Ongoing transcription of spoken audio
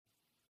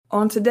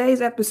On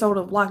today's episode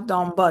of Locked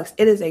On Bucks,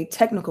 it is a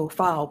technical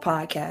foul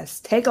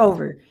podcast. Take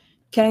over.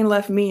 Kane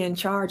left me in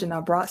charge, and I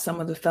brought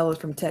some of the fellas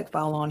from Tech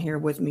Foul on here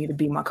with me to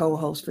be my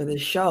co-host for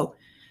this show.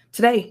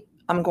 Today,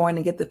 I'm going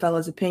to get the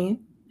fellas'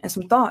 opinion and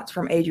some thoughts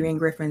from Adrian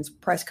Griffin's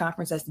press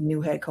conference as the new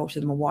head coach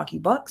of the Milwaukee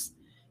Bucks.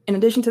 In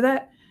addition to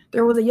that,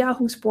 there was a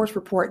Yahoo Sports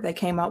report that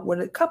came out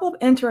with a couple of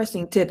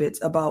interesting tidbits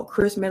about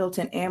Chris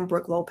Middleton and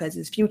Brook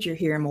Lopez's future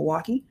here in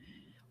Milwaukee.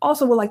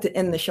 Also, would like to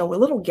end the show with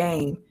a little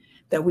game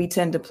that we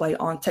tend to play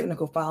on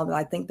Technical File that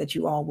I think that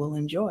you all will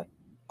enjoy.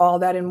 All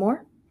that and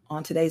more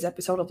on today's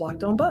episode of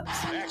Locked On Bucks.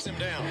 Backs him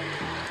down.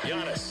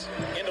 Giannis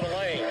into the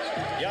lane.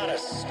 Giannis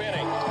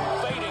spinning.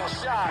 Fading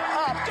shot.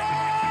 Up.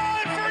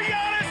 Good for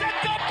Giannis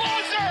at the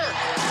buzzer.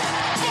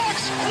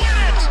 Bucks win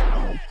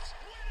it.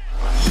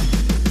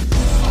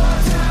 Our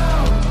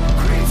town,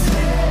 Green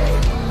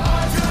State,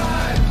 our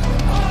time,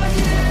 our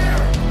year,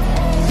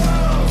 whole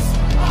world's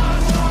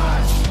on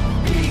watch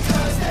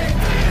because they've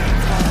been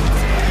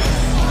collected.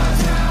 Our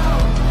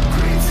town,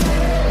 Green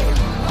State,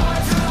 our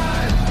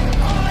time,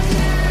 our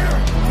year,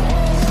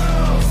 whole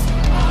world's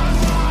on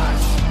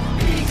watch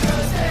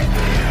because they've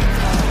been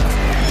collected.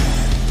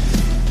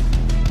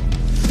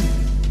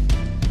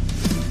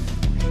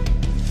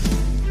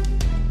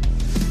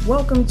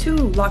 Welcome to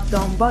Locked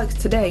On Bucks.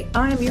 Today,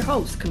 I am your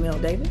host, Camille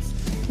Davis.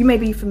 You may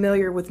be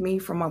familiar with me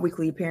from my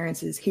weekly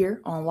appearances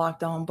here on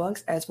Locked On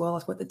Bucks, as well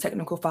as with the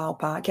Technical File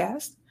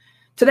podcast.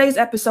 Today's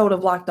episode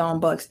of Locked On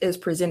Bucks is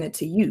presented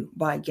to you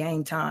by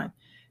Game Time.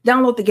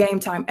 Download the Game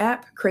Time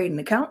app, create an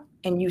account,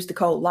 and use the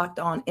code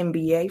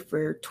LOCKEDONNBA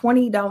for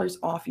 $20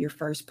 off your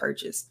first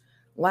purchase.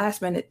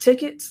 Last minute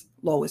tickets,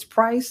 lowest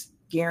price,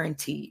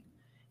 guaranteed.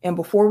 And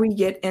before we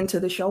get into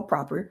the show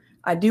proper,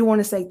 I do want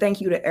to say thank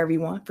you to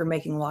everyone for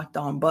making Locked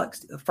On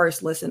Bucks the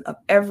first listen of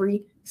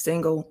every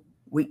single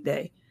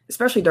weekday,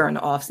 especially during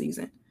the off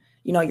season.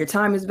 You know, your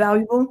time is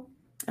valuable.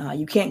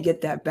 You can't get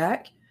that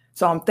back.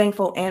 So I'm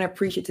thankful and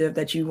appreciative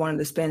that you wanted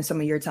to spend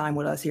some of your time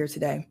with us here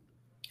today.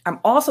 I'm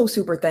also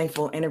super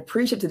thankful and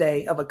appreciative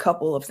today of a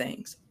couple of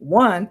things.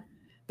 One,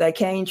 that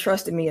Kane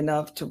trusted me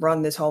enough to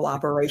run this whole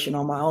operation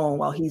on my own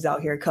while he's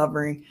out here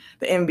covering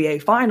the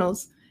NBA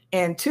Finals.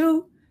 And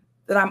two,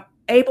 that I'm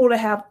able to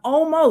have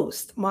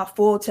almost my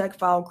full Tech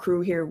File crew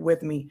here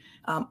with me.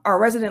 Our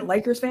resident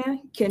Lakers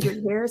fan,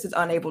 Kendrick Harris, is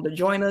unable to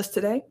join us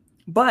today,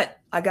 but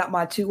I got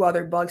my two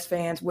other Bucks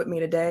fans with me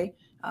today,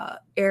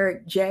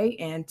 Eric J.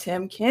 and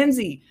Tim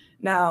Kinsey.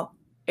 Now,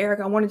 Eric,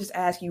 I want to just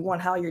ask you, one,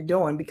 how you're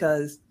doing,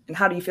 and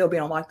how do you feel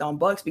being on Locked On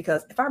Bucks?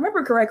 Because if I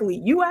remember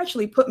correctly, you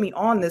actually put me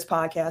on this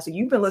podcast, so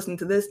you've been listening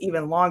to this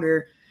even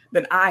longer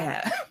than I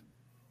have.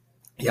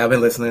 Yeah, I've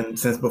been listening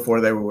since before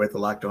they were with the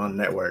Locked On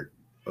Network.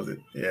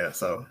 Yeah,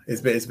 so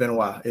it's been a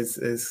while. It's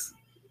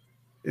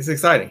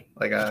exciting.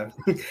 Like I've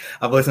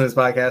listened to this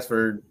podcast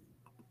for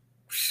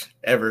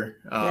ever.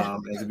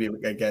 And to be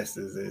a guest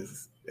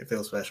is it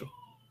feels special.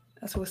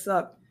 That's what's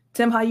up.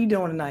 Tim, how you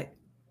doing tonight?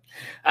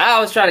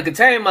 I was trying to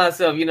contain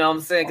myself, you know what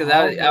I'm saying? Because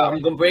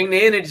I'm going to bring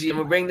the energy. I'm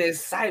going to bring the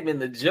excitement,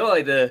 the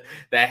joy, the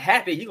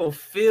happy. You're going to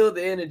feel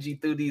the energy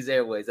through these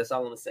airways. That's all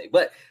I want to say.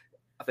 But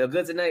I feel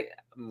good tonight.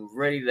 I'm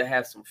ready to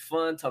have some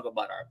fun, talk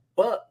about our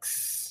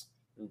Bucks.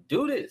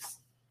 Do this.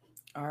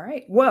 All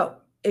right.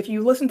 Well, if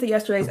you listened to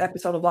yesterday's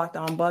episode of Locked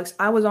On Bucks,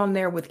 I was on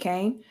there with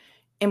Kane,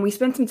 and we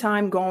spent some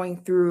time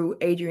going through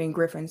Adrian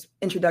Griffin's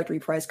introductory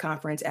press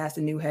conference as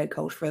the new head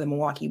coach for the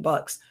Milwaukee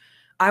Bucks.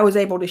 I was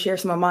able to share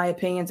some of my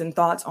opinions and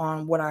thoughts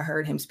on what I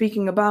heard him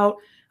speaking about.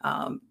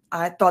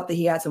 I thought that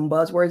he had some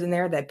buzzwords in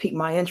there that piqued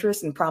my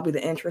interest and probably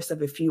the interest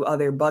of a few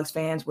other Bucks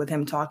fans, with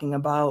him talking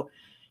about,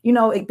 you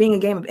know, it being a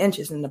game of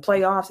inches in the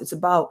playoffs. It's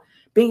about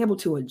being able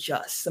to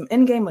adjust, some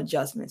in-game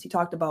adjustments. He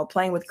talked about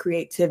playing with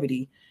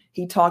creativity.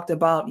 He talked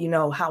about, you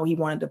know, how he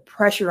wanted to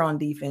pressure on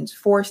defense,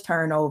 force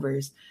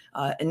turnovers,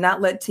 and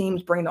not let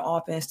teams bring the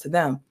offense to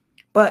them.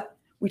 But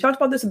we talked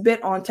about this a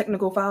bit on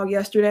Technical File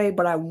yesterday,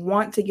 but I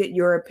want to get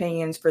your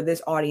opinions for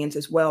this audience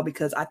as well,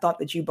 because I thought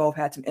that you both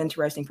had some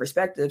interesting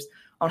perspectives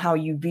on how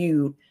you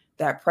viewed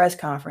that press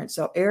conference.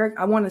 So, Eric,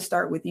 I want to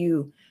start with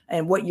you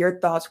and what your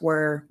thoughts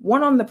were,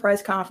 one, on the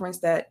press conference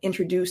that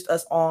introduced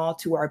us all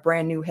to our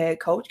brand new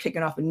head coach,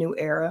 kicking off a new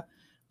era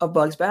of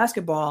Bucks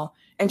basketball,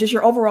 and just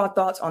your overall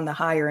thoughts on the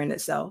hire in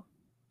itself.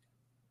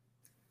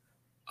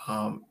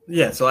 So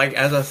like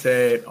as I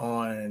said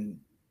on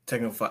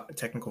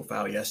technical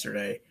file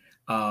yesterday,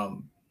 I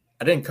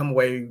didn't come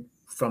away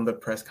from the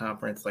press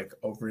conference like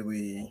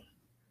overly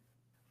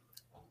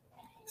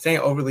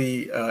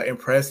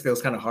impressed.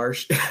 Feels kind of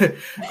harsh, but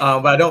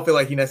I don't feel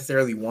like he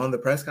necessarily won the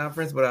press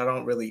conference. But I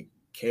don't really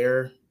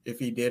care if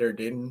he did or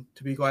didn't,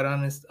 to be quite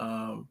honest.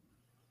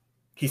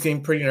 He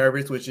seemed pretty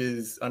nervous, which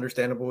is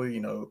understandable.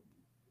 You know,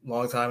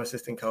 long-time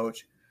assistant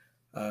coach,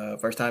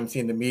 first time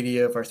seeing the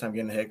media, first time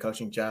getting a head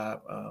coaching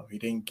job. He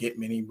didn't get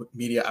many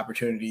media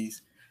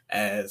opportunities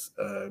as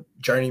a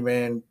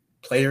journeyman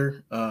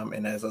player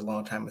and as a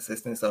long-time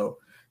assistant. So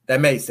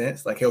that made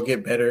sense. Like, he'll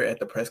get better at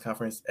the press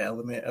conference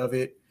element of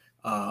it.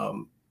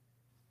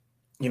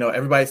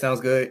 everybody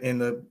sounds good in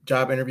the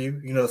job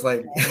interview. It's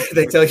like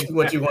they tell you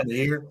what you want to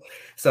hear.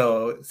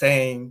 So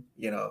saying,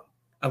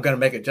 I'm going to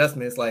make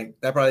adjustments, like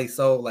that probably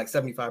sold like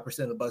 75%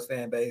 of the Bucks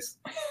fan base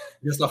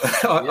just off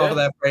of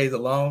that phrase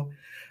alone.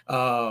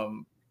 But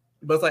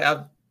it's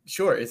like,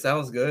 sure, it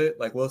sounds good.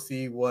 Like we'll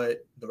see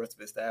what the rest of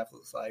his staff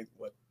looks like,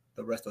 what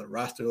the rest of the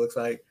roster looks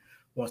like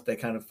once they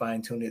kind of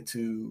fine tune it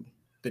to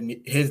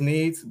his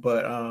needs.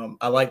 But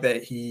I like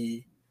that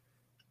he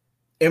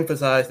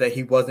emphasized that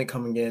he wasn't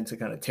coming in to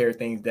kind of tear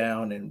things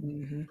down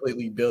and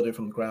completely build it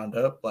from the ground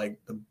up. Like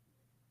the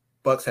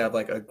Bucks have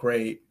like a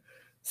great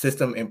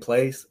system in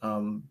place.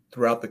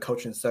 Throughout the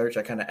coaching search,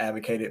 I kind of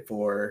advocated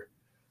for,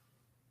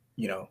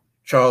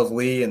 Charles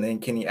Lee and then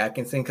Kenny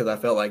Atkinson, because I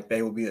felt like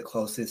they would be the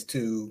closest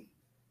to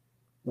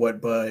what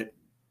Bud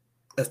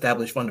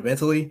established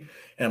fundamentally.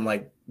 And I'm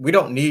like, we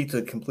don't need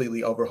to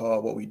completely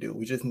overhaul what we do.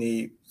 We just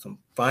need some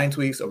fine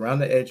tweaks around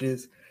the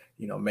edges,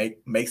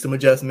 make some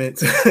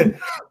adjustments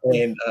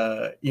and,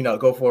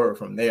 go forward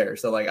from there.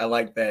 So like, I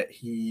like that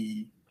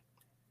he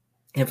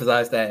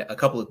emphasized that a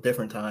couple of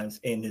different times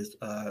in his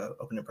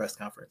opening press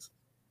conference.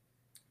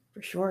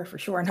 For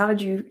sure. And how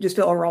did you just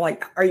feel overall?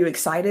 Like, are you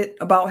excited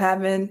about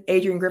having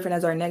Adrian Griffin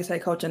as our next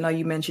head coach? I know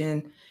you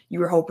mentioned you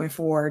were hoping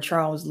for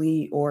Charles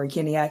Lee or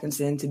Kenny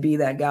Atkinson to be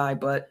that guy,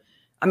 but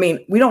I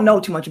mean, we don't know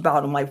too much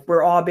about him. Like,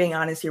 we're all being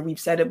honest here. We've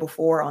said it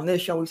before on this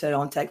show. We've said it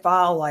on Tech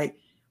File. Like,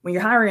 when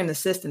you're hiring an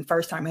assistant,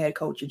 first-time head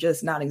coach, you're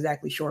just not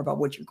exactly sure about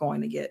what you're going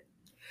to get.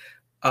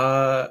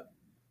 I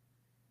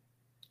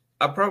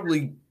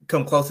probably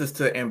come closest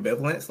to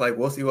ambivalence. Like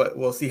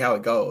we'll see how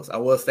it goes. I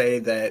will say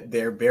that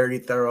their very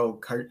thorough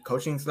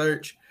coaching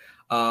search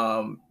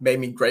made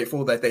me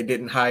grateful that they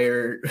didn't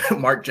hire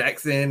Mark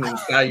Jackson and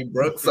Scotty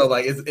Brooks. So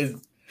like,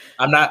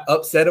 I'm not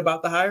upset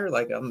about the hire.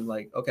 Like I'm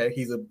like, okay,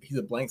 he's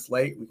a blank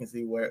slate. We can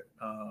see where,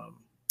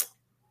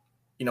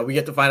 we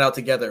get to find out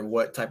together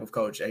what type of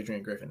coach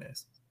Adrian Griffin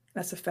is.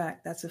 That's a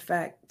fact.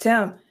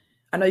 Tim,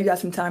 I know you got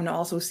some time to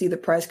also see the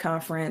press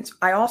conference.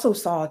 I also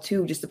saw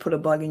too, just to put a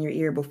bug in your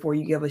ear before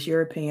you give us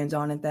your opinions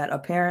on it, that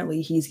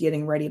apparently he's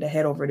getting ready to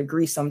head over to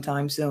Greece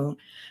sometime soon.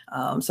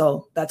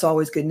 So that's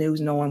always good news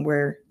knowing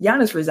where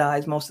Giannis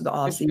resides most of the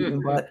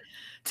offseason. But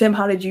Tim,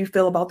 how did you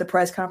feel about the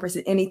press conference?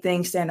 Did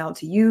anything stand out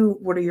to you?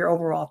 What are your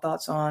overall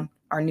thoughts on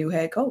our new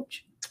head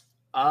coach?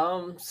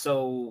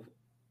 So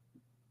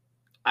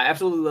I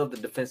absolutely love the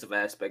defensive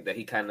aspect that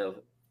he kind of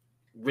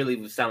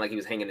really sounded like he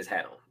was hanging his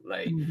hat on.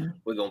 Like,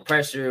 we're going to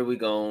pressure. We're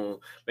going to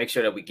make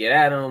sure that we get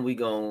at them. We're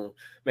going to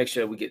make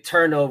sure we get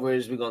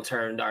turnovers. We're going to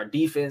turn our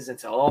defense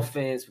into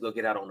offense. We're going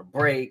to get out on the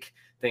break,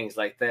 things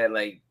like that.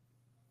 Like,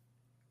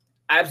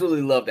 I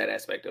absolutely love that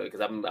aspect of it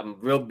because I'm a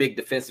real big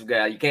defensive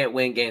guy. You can't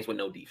win games with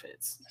no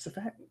defense. That's a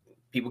fact.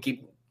 People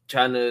keep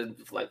trying to,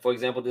 like, for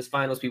example, this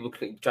finals, people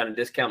keep trying to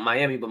discount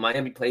Miami, but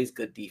Miami plays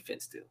good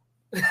defense too.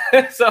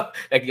 So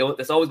like,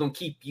 that's always going to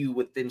keep you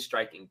within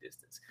striking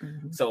distance.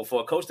 So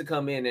for a coach to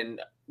come in, and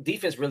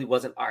defense really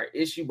wasn't our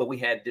issue, but we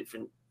had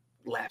different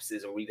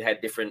lapses or we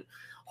had different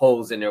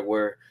holes in there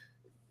where,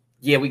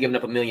 we giving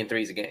up 1 million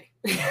threes a game.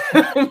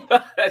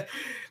 But,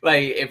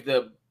 like if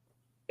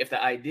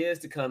the idea is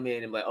to come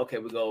in and like, okay,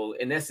 we go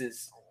in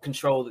essence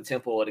control the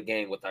tempo of the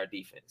game with our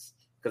defense,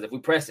 because if we're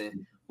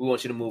pressing, we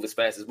want you to move as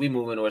fast as we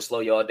moving or slow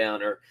y'all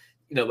down or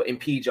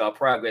impede y'all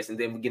progress, and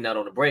then we getting out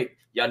on the break,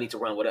 y'all need to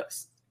run with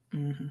us.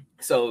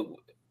 So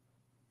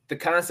the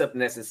concept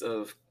in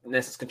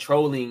essence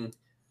controlling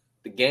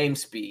the game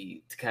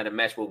speed to kind of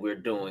match what we're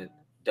doing,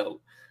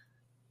 dope.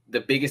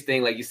 The biggest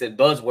thing, like you said,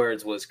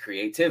 buzzwords was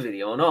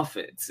creativity on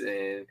offense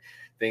and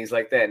things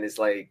like that. And it's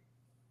like,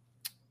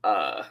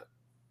 I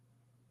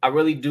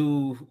really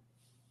do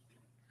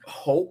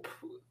hope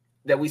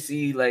that we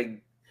see,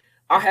 like,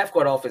 our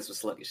half-court offense was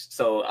sluggish.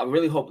 So I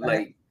really hope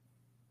like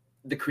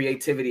the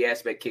creativity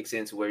aspect kicks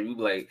into where you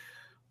like,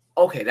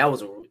 okay, it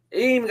ain't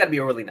even got to be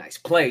a really nice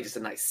play, just a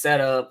nice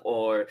setup,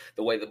 or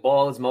the way the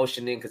ball is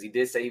motioning, because he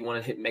did say he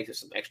wanted to make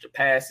some extra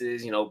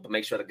passes, but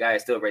make sure the guy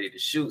is still ready to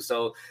shoot.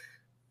 So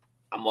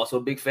I'm also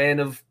a big fan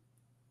of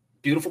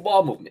beautiful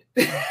ball movement.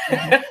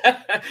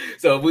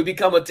 So if we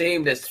become a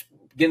team that's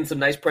getting some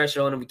nice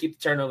pressure on them, we keep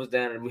the turnovers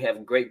down, and we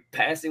have great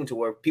passing to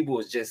where people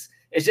it's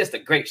just a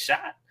great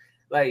shot.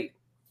 Like,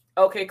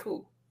 okay,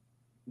 cool.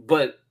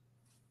 But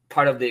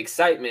part of the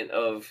excitement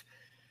of,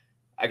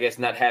 I guess,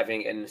 not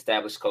having an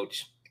established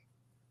coach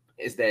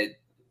is that,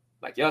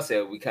 like y'all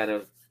said, we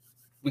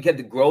had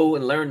to grow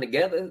and learn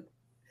together.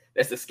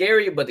 That's the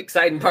scary but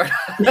exciting part.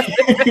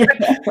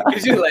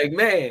 Because you're like,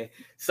 man,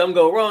 something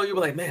go wrong. You're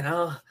like,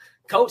 man,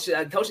 coach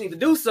need to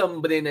do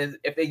something. But then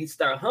if they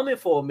start humming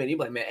for a minute, you're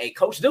like, man, hey,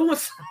 coach doing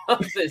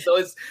something. So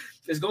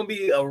it's going to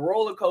be a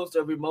roller coaster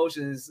of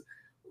emotions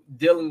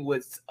dealing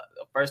with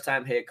a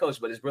first-time head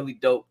coach. But it's really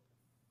dope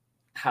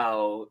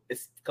how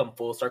it's come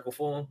full circle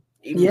for him.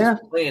 Even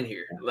just playing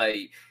here,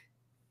 like,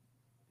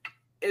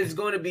 it's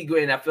going to be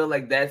great. And I feel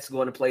like that's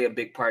going to play a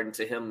big part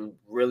into him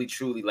really,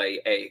 truly,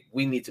 like, hey,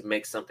 we need to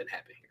make something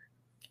happen here.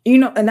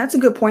 And that's a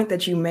good point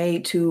that you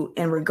made too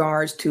in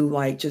regards to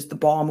like just the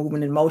ball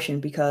movement in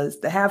motion, because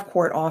the half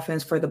court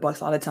offense for the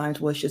Bucks a lot of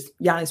times was just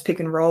Giannis pick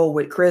and roll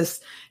with Chris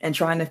and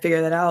trying to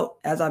figure that out.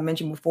 As I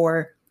mentioned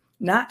before,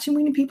 not too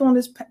many people on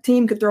this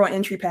team could throw an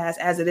entry pass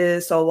as it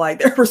is. So like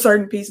there were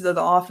certain pieces of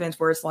the offense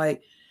where it's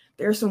like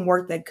there's some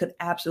work that could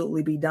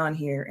absolutely be done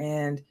here.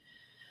 And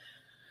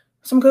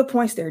some good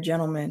points there,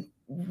 gentlemen.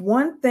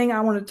 One thing I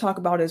want to talk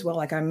about as well,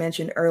 like I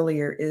mentioned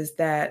earlier, is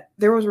that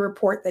there was a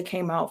report that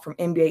came out from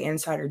NBA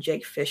insider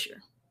Jake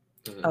Fisher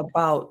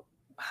about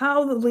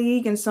how the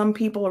league and some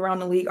people around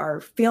the league are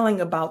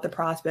feeling about the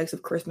prospects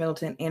of Chris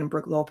Middleton and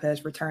Brook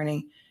Lopez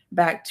returning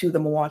back to the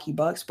Milwaukee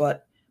Bucks.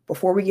 But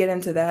before we get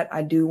into that,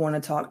 I do want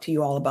to talk to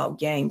you all about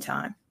game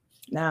time.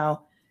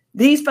 Now,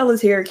 these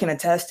fellas here can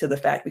attest to the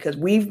fact, because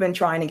we've been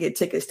trying to get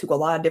tickets to a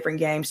lot of different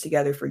games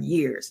together for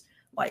years.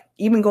 Like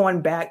even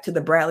going back to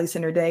the Bradley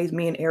Center days,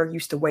 me and Eric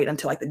used to wait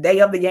until like the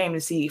day of the game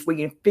to see if we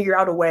can figure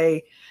out a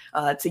way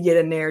to get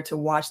in there to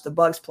watch the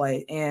Bucks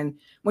play. And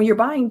when you're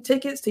buying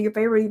tickets to your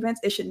favorite events,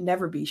 it should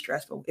never be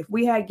stressful. If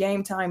we had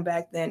game time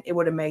back then, it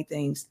would have made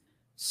things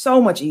so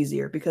much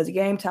easier, because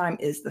game time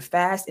is the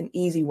fast and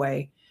easy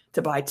way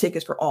to buy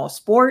tickets for all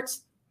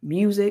sports,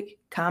 music,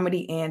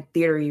 comedy, and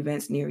theater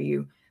events near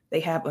you. They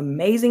have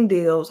amazing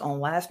deals on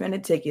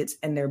last-minute tickets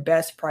and their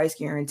best price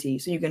guarantee,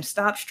 so you can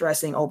stop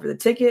stressing over the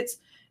tickets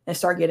and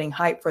start getting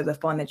hyped for the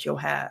fun that you'll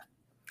have.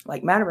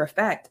 Like, matter of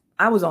fact,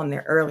 I was on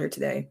there earlier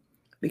today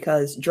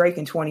because Drake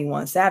and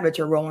 21 Savage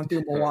are rolling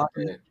through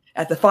Milwaukee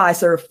at the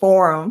Fiserv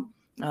Forum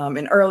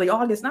in early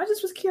August, and I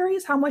just was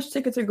curious how much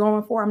tickets are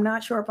going for. I'm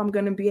not sure if I'm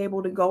going to be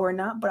able to go or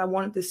not, but I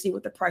wanted to see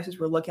what the prices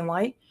were looking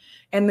like.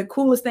 And the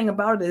coolest thing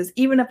about it is,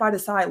 even if I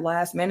decide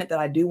last minute that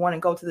I do want to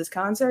go to this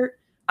concert,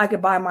 I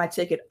could buy my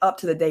ticket up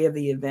to the day of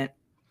the event.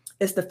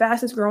 It's the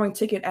fastest growing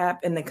ticket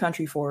app in the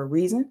country for a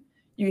reason.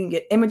 You can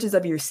get images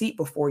of your seat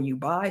before you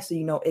buy, so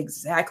you know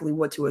exactly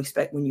what to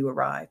expect when you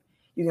arrive.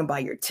 You can buy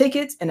your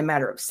tickets in a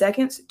matter of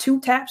seconds, 2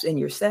 taps and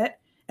you're set.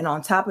 And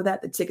on top of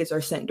that, the tickets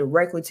are sent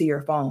directly to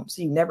your phone,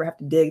 so you never have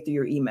to dig through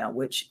your email,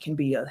 which can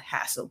be a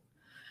hassle.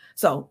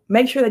 So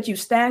make sure that you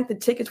stack the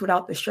tickets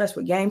without the stress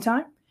with Game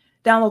Time.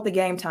 Download the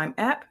Game Time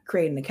app,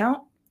 create an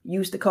account,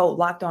 use the code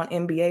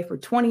LOCKEDONNBA for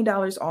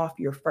 $20 off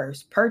your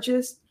first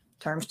purchase.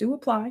 Terms do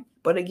apply.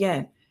 But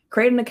again,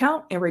 create an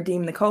account and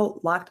redeem the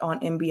code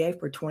LOCKEDONNBA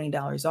for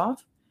 $20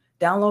 off.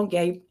 Download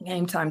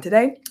Game Time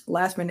today.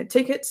 Last minute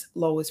tickets,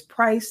 lowest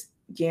price,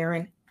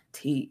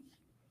 guaranteed.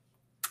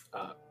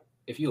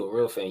 If you're a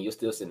real fan, you're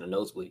still sitting in the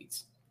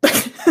nosebleeds.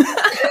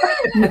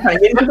 You're trying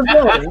to get into the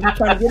building. You're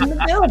trying to get in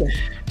the building.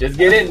 Just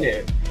get in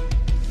there.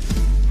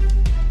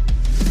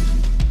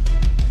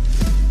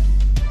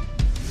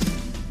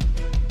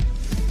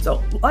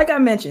 So, like I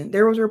mentioned,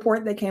 there was a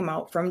report that came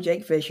out from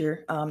Jake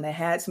Fisher that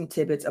had some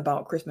tidbits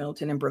about Chris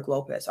Middleton and Brook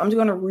Lopez. So I'm just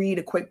going to read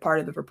a quick part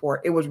of the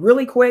report. It was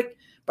really quick,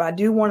 but I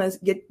do want to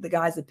get the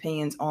guys'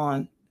 opinions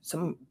on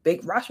some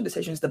big roster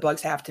decisions the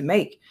Bucks have to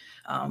make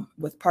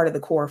with part of the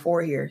core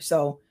 4 here.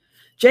 So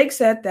Jake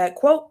said that,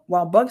 quote,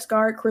 while Bucks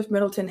guard Chris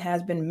Middleton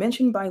has been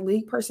mentioned by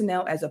league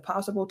personnel as a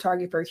possible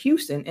target for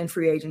Houston in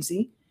free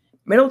agency,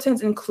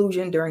 Middleton's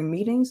inclusion during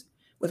meetings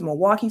with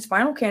Milwaukee's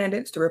final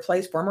candidates to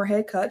replace former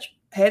head coach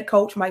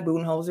Mike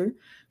Budenholzer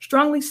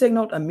strongly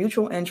signaled a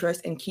mutual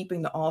interest in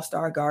keeping the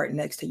all-star guard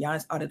next to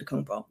Giannis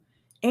Antetokounmpo.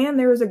 And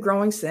there is a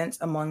growing sense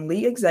among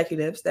league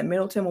executives that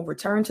Middleton will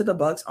return to the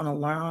Bucks on a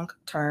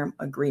long-term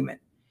agreement.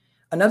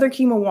 Another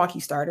key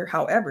Milwaukee starter,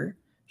 however,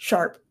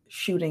 sharp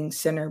shooting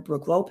center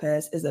Brook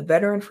Lopez, is a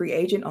veteran free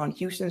agent on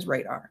Houston's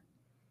radar.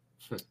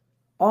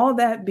 All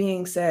that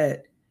being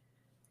said,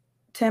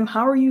 Tim,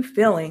 how are you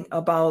feeling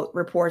about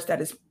reports that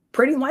it's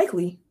pretty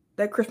likely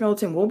that Chris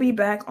Middleton will be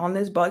back on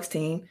this Bucks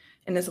team,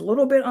 and is a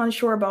little bit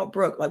unsure about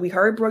Brook? Like, we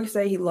heard Brook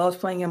say he loves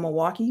playing in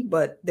Milwaukee,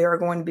 but there are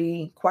going to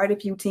be quite a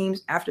few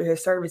teams after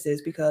his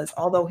services, because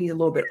although he's a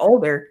little bit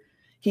older,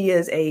 he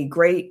is a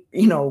great,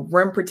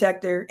 rim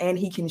protector, and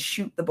he can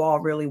shoot the ball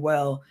really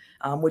well,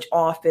 which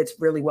all fits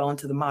really well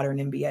into the modern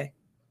NBA.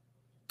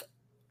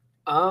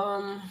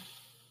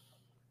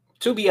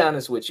 To be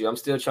honest with you, I'm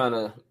still trying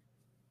to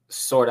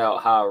sort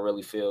out how I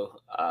really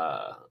feel.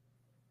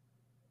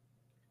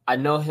 I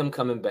know him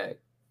coming back,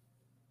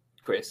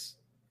 Chris.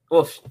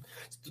 Well,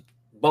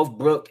 both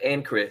Brook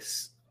and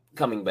Chris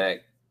coming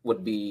back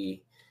would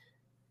be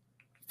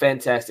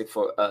fantastic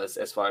for us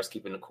as far as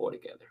keeping the core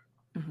together.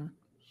 Mm-hmm.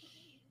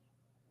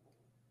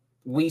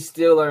 We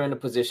still are in a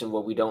position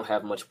where we don't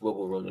have much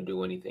wiggle room to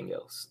do anything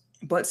else.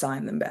 But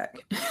sign them back.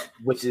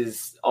 Which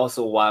is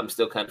also why I'm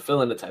still kind of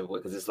feeling the type of way,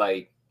 because it's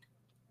like,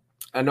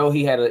 I know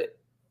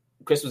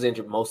Chris was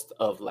injured most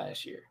of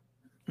last year,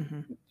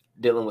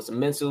 dealing with some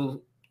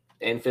mental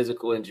and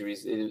physical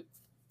injuries.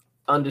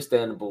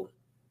 Understandable.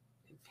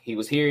 He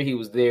was here, he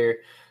was there,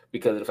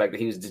 because of the fact that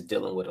he was just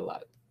dealing with a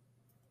lot.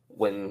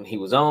 When he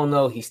was on,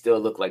 though, he still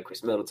looked like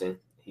Chris Middleton.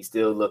 He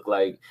still looked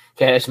like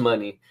Cash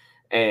Money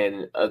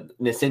and an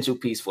essential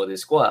piece for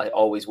this squad.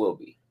 Always will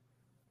be.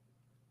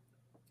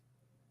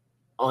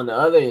 On the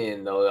other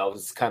end, though, I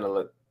was kind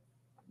of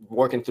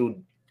working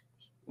through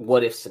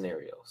what-if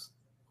scenarios.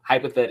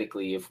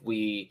 hypothetically,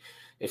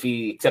 if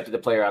he accepted the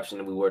player option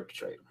and we were to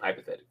trade him,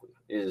 hypothetically,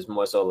 it is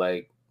more so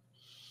like,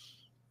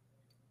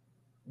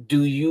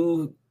 do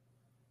you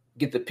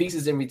get the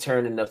pieces in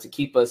return enough to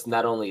keep us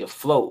not only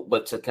afloat,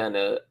 but to kind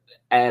of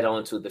add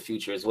on to the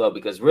future as well?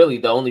 Because really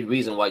the only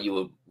reason why you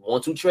would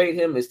want to trade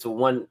him is to,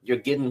 one, you're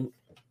getting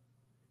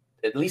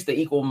at least the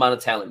equal amount of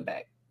talent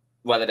back,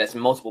 whether that's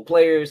multiple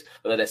players,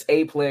 whether that's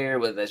a player,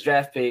 whether that's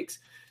draft picks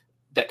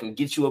that can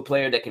get you a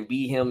player that can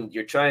be him.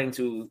 You're trying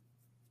to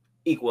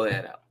equal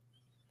that out.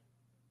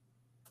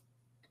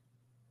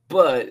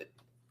 But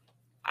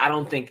I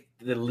don't think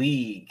the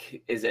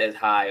league is as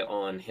high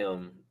on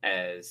him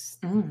as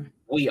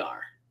we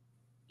are.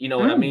 You know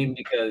what I mean?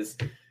 Because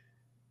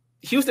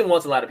Houston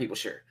wants a lot of people,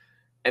 sure.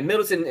 And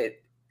Middleton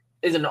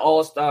is an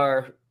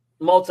all-star,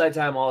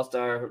 multi-time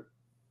all-star,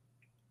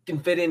 can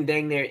fit in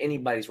dang near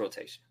anybody's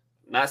rotation.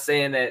 Not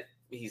saying that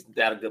he's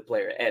not a good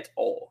player at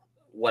all.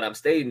 What I'm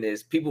stating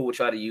is people will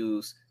try to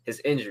use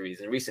his injuries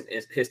and recent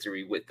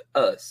history with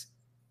us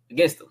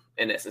against him,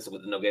 in essence,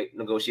 with the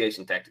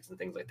negotiation tactics and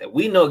things like that.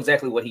 We know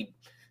exactly what he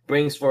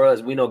brings for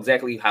us. We know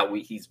exactly how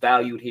he's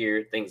valued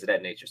here, things of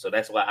that nature. So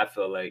that's why I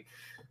feel like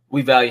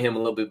we value him a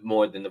little bit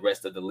more than the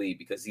rest of the league,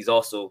 because he's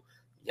also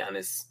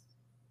Giannis'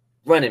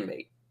 running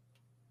mate.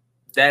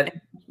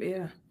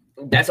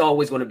 That's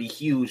always going to be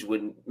huge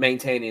when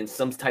maintaining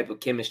some type of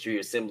chemistry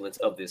or semblance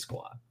of this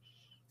squad.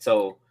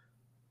 So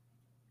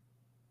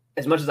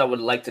as much as I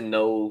would like to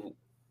know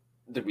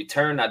the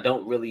return,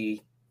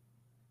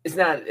 it's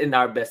not in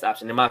our best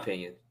option, in my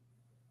opinion,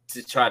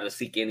 to try to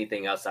seek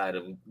anything outside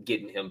of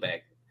getting him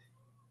back.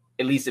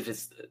 At least if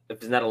it's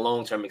not a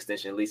long-term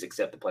extension, at least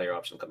accept the player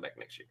option, come back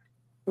next year.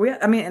 Well, yeah,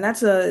 I mean, and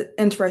that's an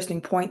interesting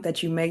point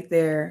that you make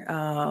there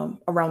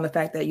around the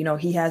fact that,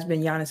 he has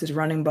been Giannis's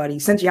running buddy.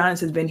 Since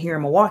Giannis has been here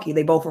in Milwaukee,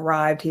 they both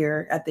arrived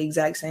here at the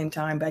exact same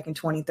time back in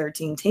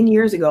 2013, 10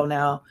 years ago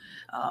now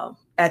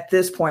at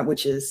this point,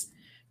 which is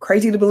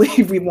crazy to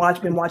believe we've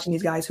been watching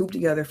these guys hoop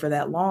together for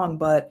that long.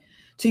 But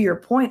to your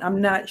point,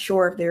 I'm not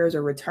sure if there's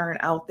a return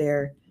out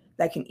there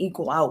that can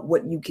equal out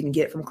what you can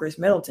get from Chris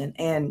Middleton.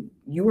 And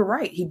you were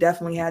right. He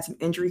definitely had some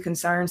injury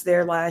concerns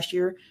there last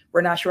year. We're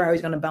not sure how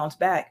he's going to bounce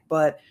back,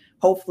 but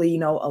hopefully,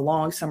 a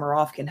long summer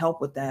off can help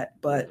with that.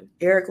 But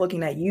Eric,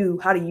 looking at you,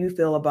 how do you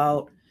feel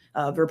about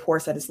the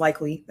reports that it's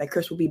likely that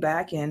Chris will be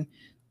back? And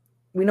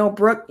we know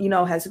Brooke,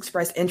 has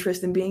expressed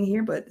interest in being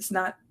here, but it's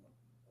not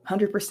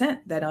 100%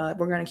 that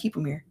we're going to keep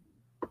him here.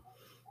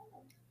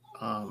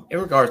 In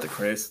regards to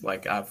Chris,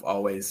 like I've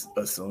always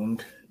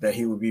assumed that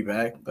he would be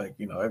back. Like,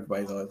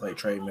 everybody's always like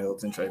Trey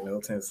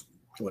Middleton's,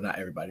 well, not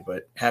everybody,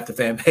 but half the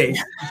fan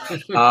base.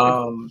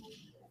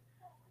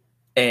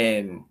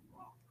 And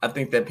I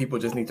think that people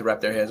just need to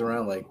wrap their heads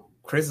around, like,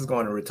 Chris is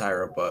going to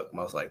retire a Buck,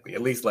 most likely,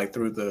 at least like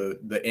through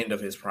the end of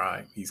his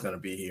prime. He's going to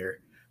be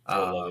here.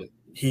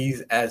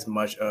 He's as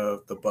much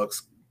of the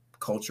Bucks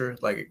culture,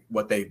 like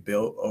what they've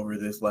built over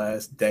this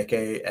last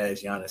decade,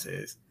 as Giannis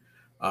is.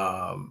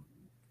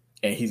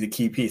 And he's a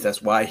key piece.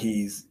 That's why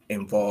he's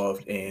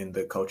involved in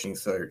the coaching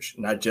search,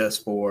 not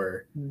just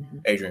for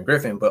Adrian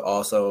Griffin, but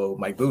also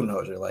Mike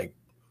Budenholzer. Like,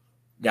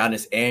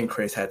 Giannis and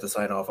Chris had to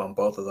sign off on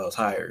both of those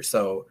hires.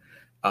 So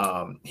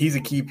he's a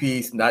key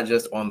piece, not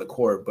just on the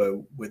court, but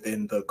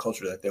within the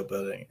culture that they're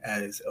building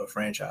as a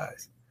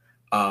franchise.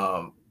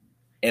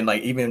 And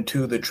like, even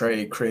to the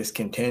trade Chris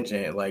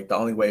contingent, like the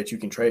only way that you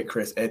can trade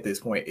Chris at this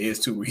point is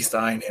to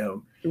re-sign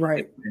him,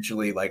 right?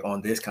 Eventually, like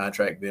on this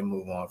contract, then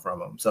move on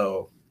from him.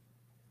 So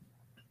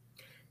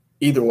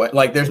either way,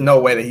 like there's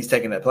no way that he's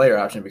taking that player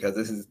option, because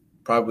this is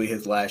probably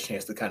his last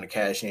chance to kind of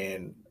cash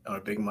in on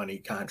a big money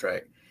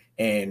contract.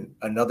 And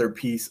another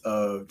piece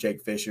of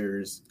Jake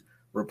Fisher's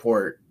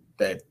report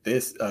that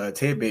this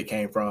tidbit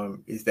came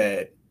from is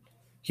that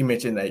he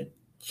mentioned that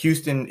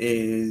Houston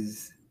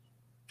is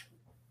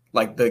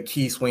like the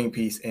key swing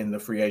piece in the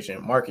free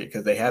agent market,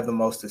 because they have the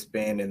most to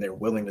spend and they're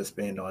willing to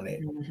spend on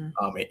it.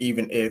 And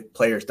even if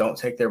players don't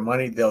take their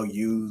money, they'll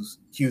use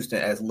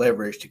Houston as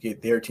leverage to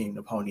get their team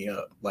to pony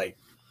up. Like,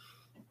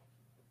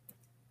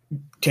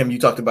 Tim, you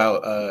talked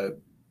about,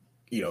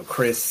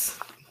 Chris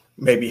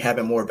maybe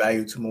having more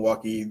value to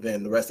Milwaukee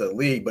than the rest of the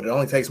league, but it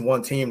only takes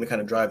one team to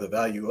kind of drive the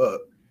value up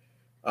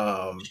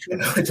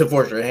to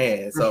force your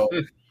hand. So,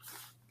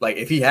 like,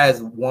 if he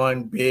has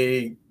one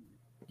big,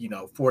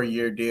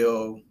 4-year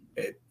deal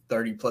at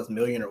 $30+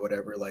 million or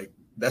whatever, like,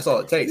 that's all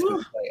it takes.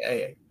 Like,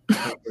 hey,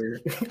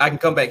 I can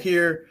come back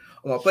here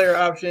on my player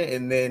option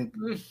and then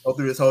go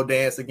through this whole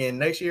dance again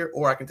next year,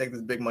 or I can take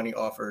this big money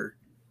offer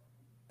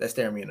that's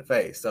staring me in the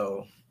face.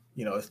 So,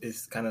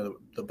 it's kind of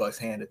the Bucks'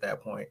 hand at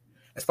that point.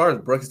 As far as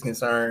Brooks is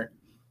concerned,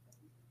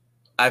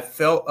 I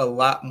felt a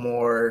lot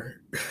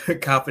more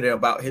confident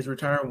about his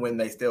return when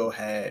they still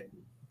had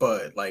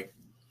Bud. Like,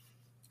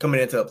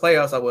 coming into the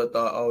playoffs, I would have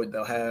thought,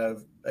 they'll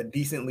have a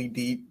decently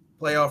deep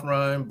playoff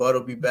run. Bud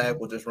will be back.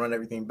 We'll just run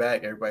everything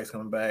back. Everybody's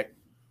coming back.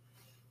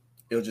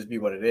 It'll just be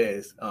what it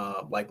is.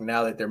 Like,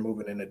 now that they're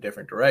moving in a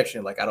different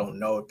direction, like, I don't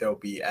know if there'll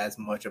be as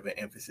much of an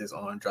emphasis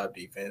on drop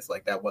defense.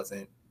 Like, that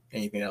wasn't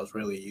anything that was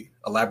really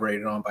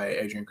elaborated on by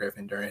Adrian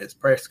Griffin during his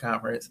press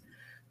conference.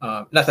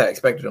 Not that I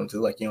expected them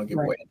to, like, you don't give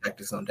Right. away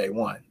tactics on day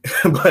one,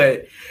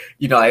 but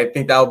I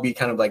think that would be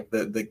kind of like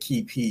the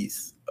key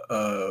piece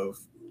of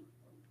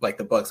like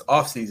the Bucks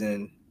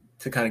offseason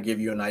to kind of give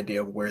you an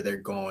idea of where they're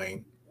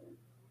going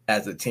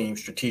as a team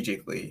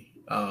strategically.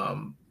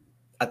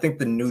 I think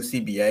the new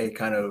CBA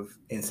kind of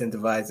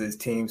incentivizes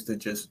teams to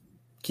just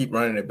keep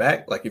running it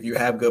back. Like if you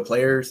have good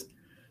players,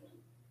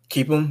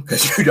 keep them,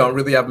 because you don't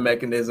really have a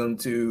mechanism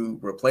to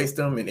replace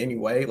them in any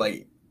way,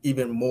 like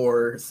even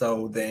more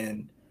so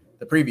than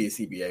the previous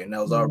CBA. And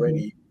that was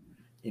already,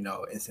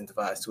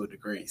 incentivized to a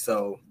degree.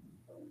 So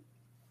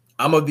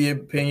I'm of the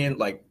opinion,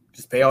 like,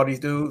 just pay all these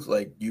dudes.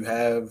 Like, you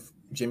have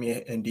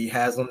Jimmy and D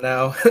Haslam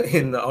now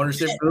in the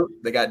ownership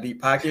group. They got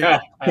deep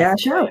pockets. Yeah,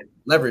 sure.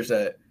 Leverage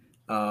that.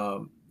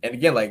 And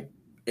again, like,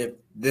 if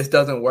this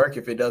doesn't work,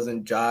 if it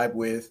doesn't jibe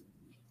with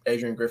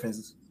Adrian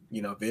Griffin's,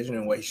 vision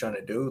and what he's trying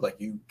to do, like,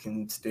 you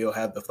can still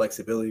have the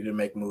flexibility to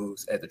make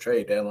moves at the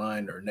trade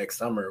deadline or next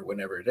summer,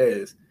 whenever it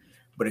is.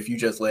 But if you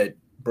just let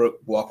Brooke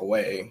walk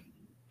away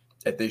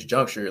at this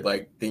juncture,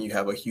 like, then you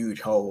have a huge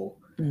hole.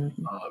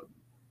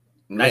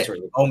 Not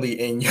only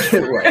in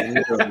your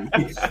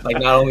like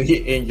not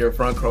only in your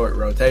front court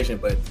rotation,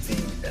 but the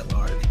team at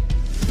large.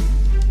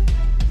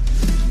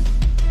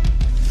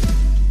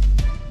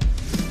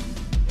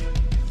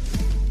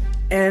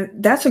 And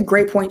that's a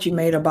great point you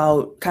made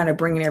about kind of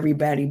bringing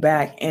everybody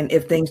back. And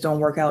if things don't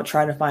work out,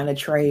 try to find a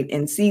trade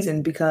in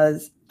season,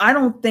 because I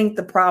don't think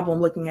the problem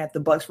looking at the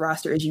Bucks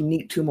roster is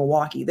unique to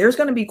Milwaukee. There's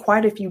going to be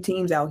quite a few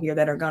teams out here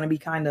that are going to be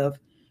kind of,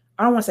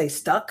 I don't want to say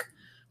stuck,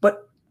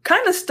 but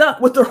kind of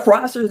stuck with the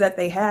rosters that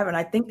they have. And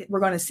I think that we're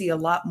going to see a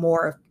lot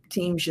more of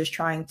teams just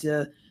trying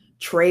to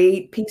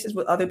trade pieces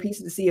with other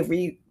pieces to see if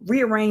we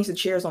rearrange the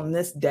chairs on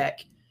this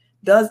deck.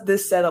 Does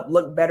this setup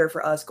look better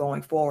for us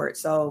going forward?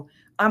 So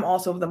I'm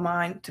also of the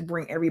mind to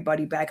bring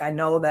everybody back. I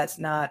know that's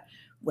not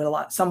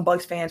what some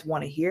Bucks fans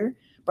want to hear,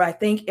 but I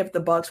think if the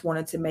Bucks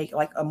wanted to make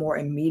like a more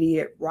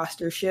immediate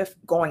roster shift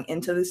going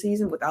into the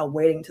season without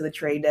waiting to the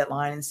trade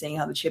deadline and seeing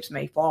how the chips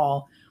may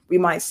fall, we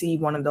might see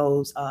one of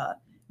those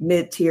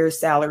mid-tier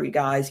salary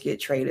guys get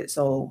traded.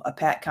 So a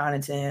Pat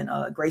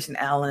Connaughton, Grayson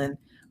Allen,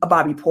 a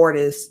Bobby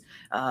Portis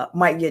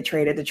might get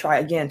traded to try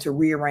again to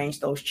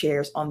rearrange those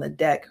chairs on the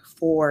deck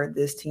for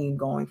this team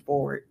going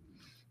forward.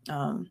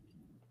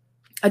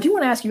 I do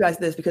want to ask you guys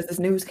this because this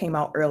news came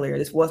out earlier.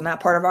 This was not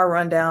part of our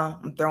rundown.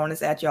 I'm throwing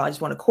this at y'all. I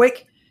just want a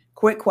quick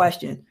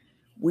question.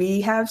 We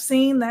have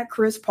seen that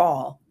Chris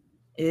Paul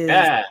is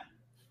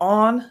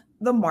on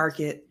the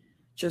market.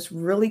 Just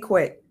really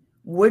quick,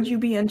 would you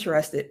be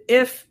interested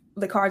if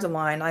the cards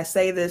align? I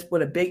say this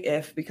with a big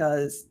if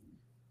because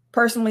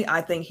personally,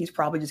 I think he's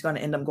probably just going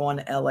to end up going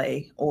to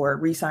LA or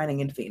re-signing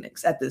in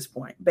Phoenix at this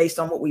point, based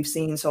on what we've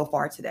seen so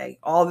far today.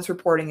 All this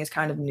reporting is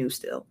kind of new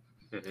still.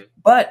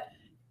 But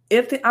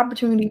if the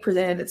opportunity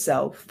presented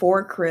itself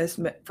for Chris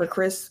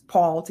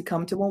Paul to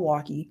come to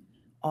Milwaukee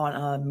on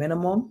a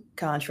minimum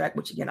contract,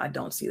 which again, I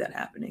don't see that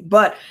happening,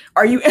 but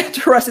are you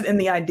interested in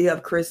the idea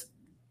of Chris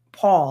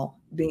Paul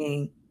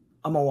being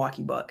a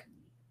Milwaukee Buck?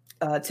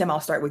 Tim,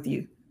 I'll start with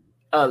you.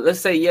 Let's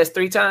say yes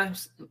 3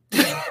 times,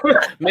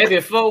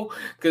 maybe 4,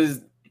 because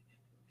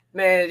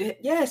man,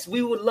 yes,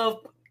 we would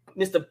love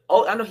Mr.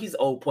 Oh, I know he's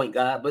old point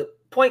guard, but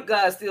point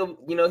guard still,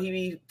 he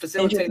be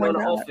facilitating on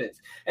the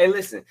offense. Hey,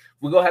 listen,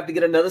 we're gonna have to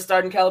get another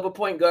starting caliber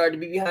point guard to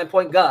be behind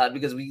point guard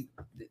because we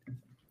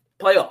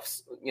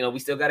playoffs. We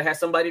still got to have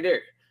somebody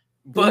there.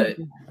 But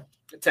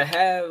to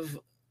have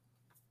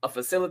a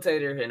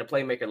facilitator and a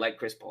playmaker like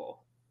Chris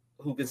Paul,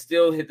 who can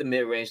still hit the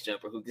mid-range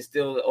jumper, who can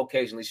still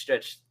occasionally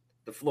stretch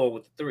the floor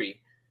with the 3,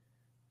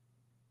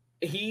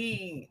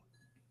 he,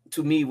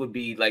 to me, would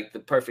be like the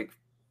perfect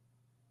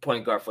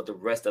point guard for the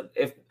rest of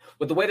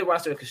with the way the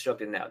roster is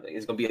constructed now.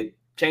 It's going to be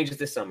changes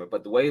this summer,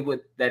 but the way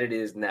that it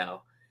is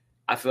now,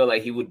 I feel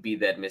like he would be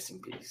that missing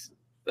piece.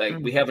 Like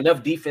we have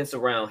enough defense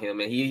around him,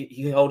 and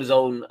he hold his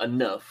own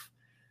enough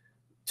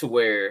to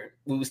where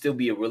we would still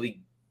be a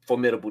really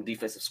formidable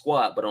defensive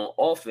squad. But on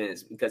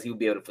offense, because he would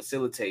be able to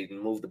facilitate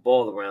and move the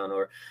ball around,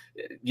 or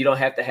you don't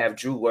have to have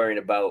Drew worrying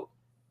about,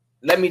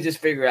 let me just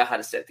figure out how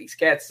to set these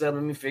cats up.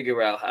 Let me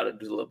figure out how to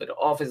do a little bit of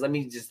offense.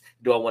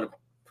 Do I want to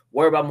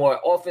worry about more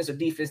offense or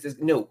defense?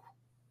 No.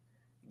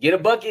 Get a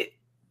bucket.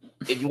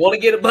 If you want to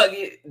get a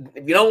bucket,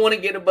 if you don't want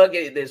to get a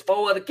bucket, there's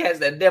 4 other cats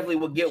that definitely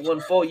will get one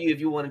for you if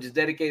you want to just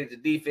dedicate it to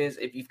defense.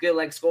 If you feel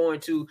like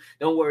scoring 2,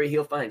 don't worry,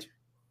 he'll find you.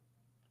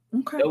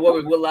 Okay. Don't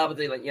worry, we'll lob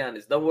it like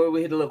Giannis. Don't worry,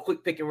 we'll hit a little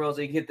quick pick and roll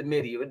so you can hit the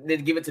midi.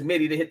 Then give it to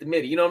midi to hit the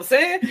midi. You know what I'm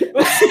saying?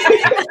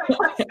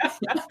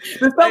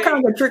 It's some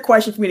kind of a trick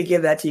question for me to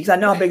give that to you because I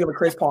know how big of a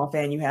Chris Paul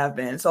fan you have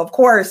been. So, of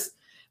course,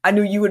 I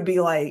knew you would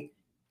be like,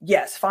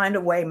 yes, find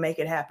a way, make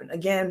it happen.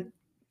 Again,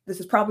 this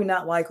is probably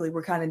not likely.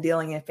 We're kind of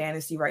dealing in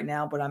fantasy right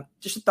now, but I'm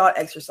just a thought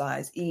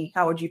exercise. E,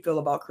 how would you feel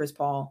about Chris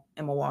Paul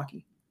in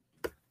Milwaukee?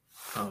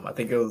 I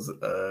think it was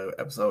an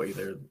episode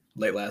either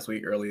late last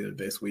week, earlier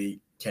this week.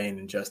 Kane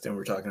and Justin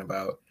were talking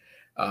about,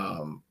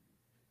 how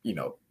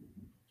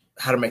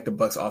to make the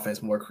Bucks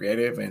offense more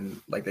creative. And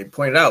like they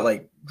pointed out,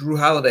 like Drew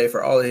Holiday,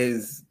 for all of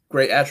his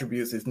great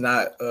attributes, is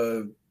not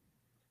a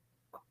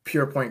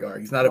pure point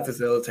guard. He's not a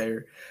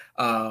facilitator.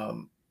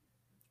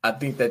 I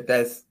think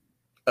that's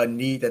a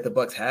need that the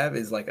Bucks have,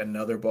 is like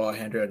another ball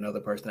handler, another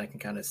person that can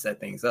kind of set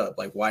things up.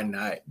 Like, why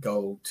not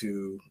go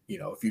to,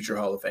 a future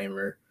Hall of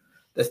Famer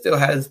that still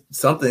has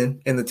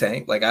something in the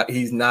tank? Like,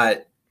 he's not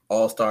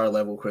all-star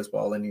level Chris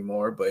Paul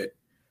anymore, but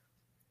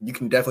you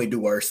can definitely do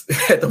worse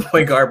at the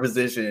point guard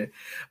position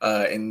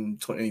in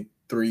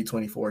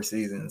 23-24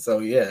 season. So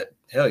yeah,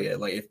 hell yeah.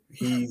 Like, if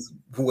he's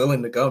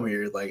willing to come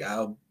here, like,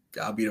 I'll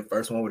be the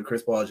first one with a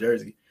Chris Paul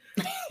jersey.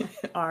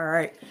 All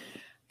right.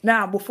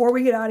 Now, before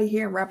we get out of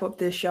here and wrap up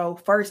this show,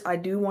 first, I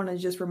do want to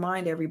just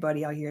remind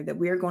everybody out here that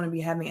we are going to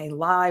be having a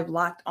live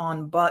Locked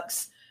On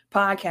Bucks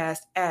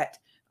podcast at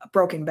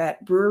Broken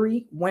Bat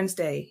Brewery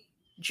Wednesday,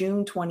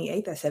 June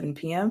 28th at 7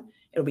 p.m.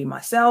 It'll be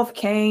myself,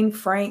 Kane,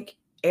 Frank,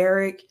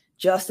 Eric,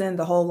 Justin,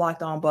 the whole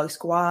Locked On Bucks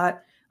squad.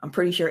 I'm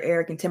pretty sure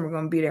Eric and Tim are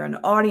going to be there in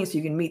the audience.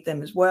 You can meet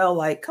them as well.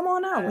 Like, come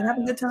on out. We're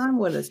having a good time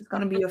with us. It's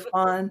going to be a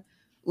fun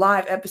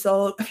live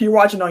episode. If you're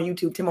watching on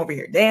YouTube, Tim over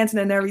here dancing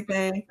and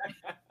everything.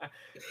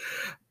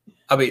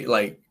 I mean,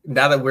 like,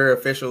 now that we're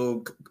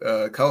official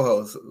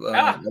co-hosts,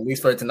 at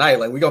least for tonight,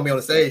 like, we're going to be on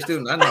the stage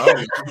too. I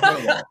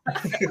know.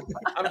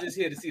 I'm just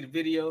here to see the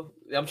video.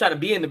 I'm trying to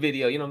be in the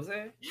video. You know what I'm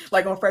saying?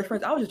 Like on Fresh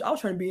Prince, I was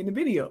trying to be in the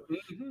video.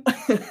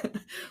 Mm-hmm.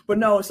 But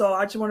no, so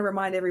I just want to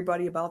remind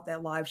everybody about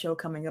that live show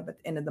coming up at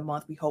the end of the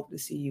month. We hope to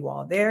see you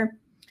all there.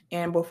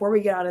 And before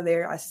we get out of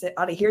there,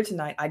 out of here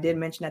tonight, I did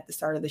mention at the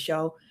start of the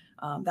show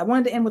that I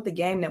wanted to end with the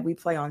game that we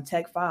play on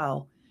Tech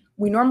File.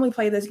 We normally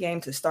play this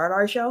game to start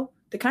our show,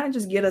 to kind of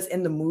just get us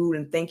in the mood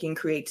and thinking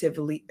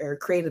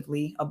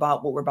creatively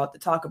about what we're about to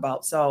talk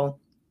about. So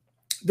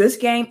this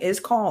game is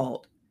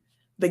called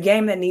The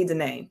Game That Needs a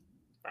Name.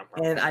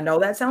 And I know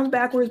that sounds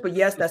backwards, but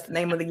yes, that's the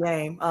name of the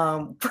game.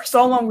 For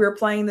so long, we were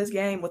playing this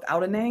game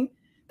without a name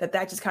that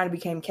just kind of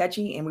became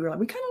catchy. And we were like,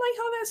 we kind of like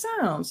how that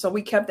sounds. So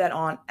we kept that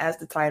on as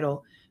the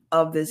title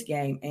of this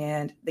game.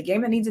 And The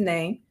Game That Needs a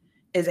Name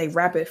is a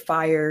rapid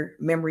fire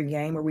memory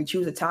game where we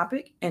choose a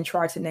topic and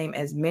try to name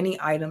as many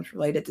items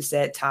related to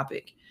said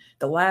topic.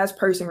 The last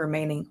person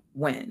remaining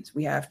wins.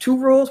 We have 2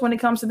 rules when it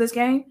comes to this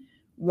game.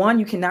 1,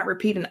 you cannot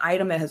repeat an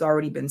item that has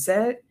already been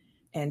said.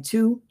 And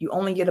 2, you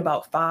only get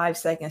about 5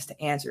 seconds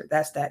to answer.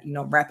 That's that,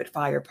 rapid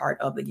fire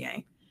part of the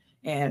game.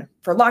 And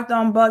for Locked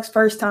On Bucks,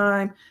 first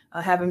time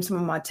having some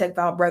of my Tech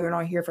File brethren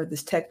on here for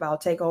this Tech File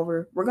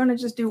takeover, we're going to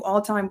just do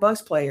all-time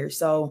Bucks players.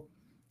 So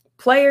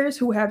players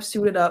who have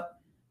suited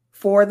up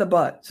for the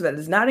Bucks. So that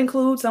does not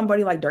include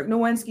somebody like Dirk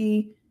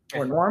Nowitzki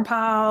or Norm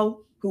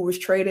Powell, who was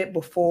traded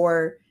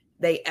before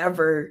they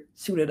ever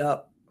suited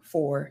up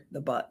for the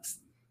Bucks.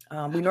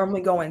 We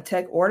normally go in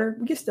tech order.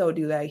 We can still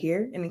do that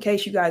here. And in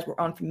case you guys were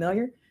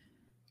unfamiliar,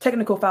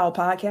 Technical Foul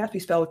Podcast, we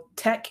spell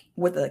tech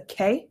with a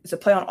K. It's a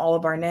play on all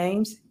of our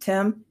names: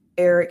 Tim,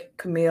 Eric,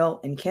 Camille,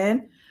 and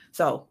Ken.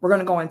 So we're going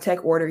to go in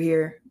tech order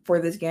here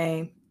for this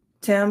game.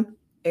 Tim,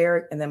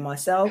 Eric, and then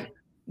myself,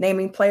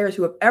 naming players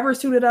who have ever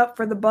suited up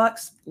for the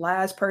Bucks.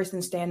 Last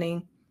person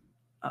standing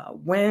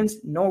wins,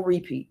 no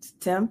repeats.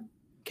 Tim,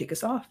 kick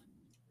us off.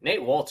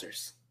 Nate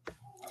Walters.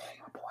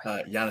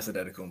 Giannis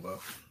Antetokounmpo.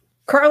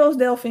 Carlos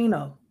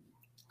Delfino.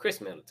 Chris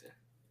Middleton.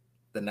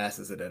 The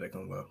Thanasis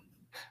Antetokounmpo.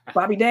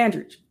 Bobby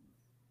Dandridge.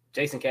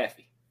 Jason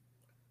Caffey.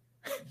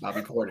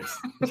 Bobby Portis.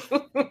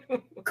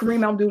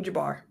 Kareem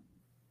Abdul-Jabbar.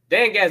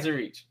 Dan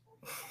Gazarich.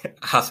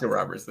 Oscar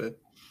Robertson.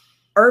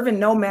 Irvin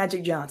No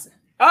Magic Johnson.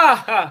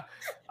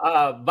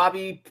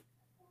 Bobby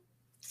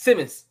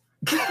Simmons.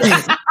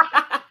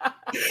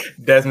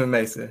 Desmond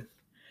Mason.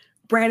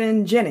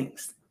 Brandon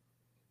Jennings.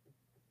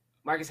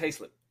 Marcus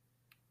Haislip.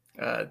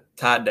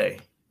 Todd Day.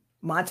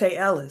 Monte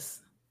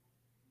Ellis.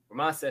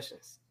 Ramon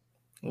Sessions.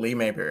 Lee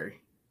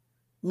Mayberry.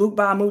 Luke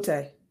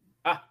Baamute.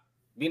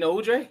 Vino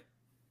Udre.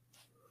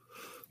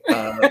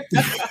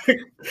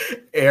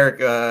 Eric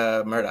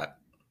Murdoch.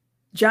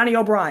 Johnny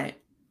O'Brien.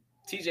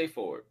 TJ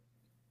Ford.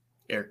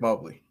 Eric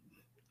Mobley.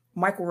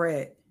 Michael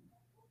Redd.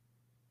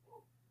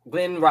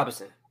 Glenn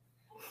Robinson.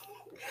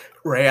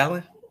 Ray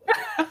Allen.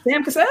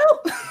 Sam Cassell.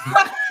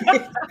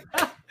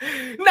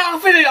 No,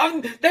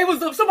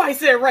 somebody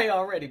said Ray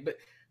already, but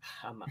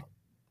I'm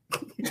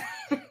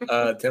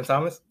out. Tim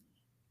Thomas.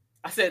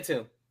 I said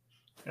Tim.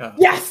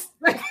 Yes.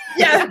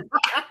 Yes.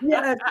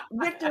 Yes.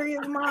 Victory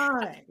is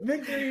mine.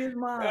 Victory is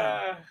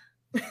mine.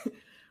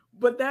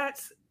 But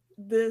that's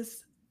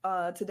this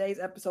today's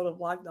episode of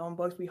Locked On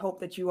Bucks. We hope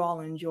that you all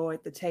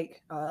enjoyed the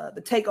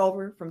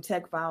takeover from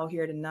Tech File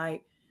here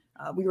tonight.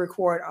 We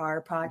record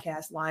our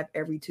podcast live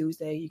every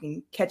Tuesday. You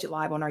can catch it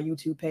live on our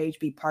YouTube page,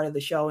 be part of the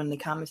show in the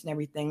comments and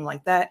everything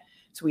like that.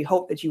 So we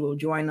hope that you will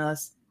join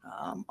us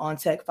on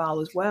Tech File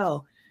as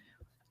well.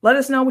 Let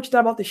us know what you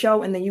thought about the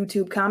show in the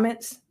YouTube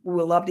comments. We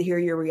would love to hear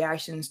your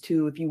reactions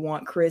to if you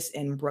want Chris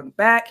and Brooke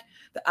back,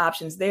 the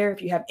options there.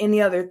 If you have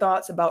any other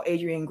thoughts about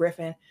Adrian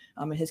Griffin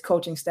and his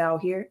coaching style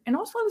here. And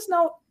also let us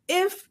know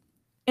if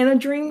in a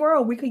dream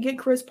world we could get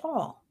Chris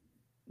Paul.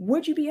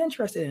 Would you be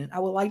interested in it? I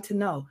would like to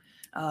know.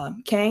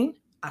 Kane,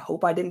 I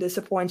hope I didn't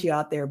disappoint you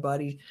out there,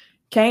 buddy.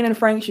 Kane and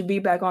Frank should be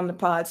back on the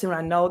pod soon.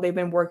 I know they've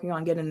been working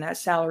on getting that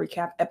salary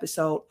cap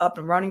episode up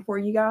and running for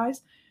you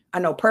guys. I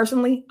know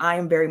personally, I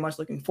am very much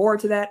looking forward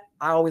to that.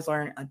 I always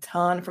learn a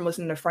ton from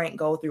listening to Frank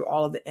go through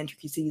all of the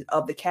intricacies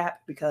of the cap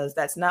because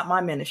that's not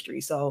my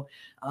ministry. So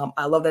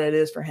I love that it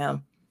is for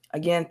him.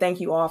 Again, thank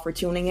you all for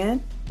tuning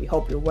in. We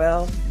hope you're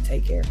well and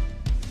take care.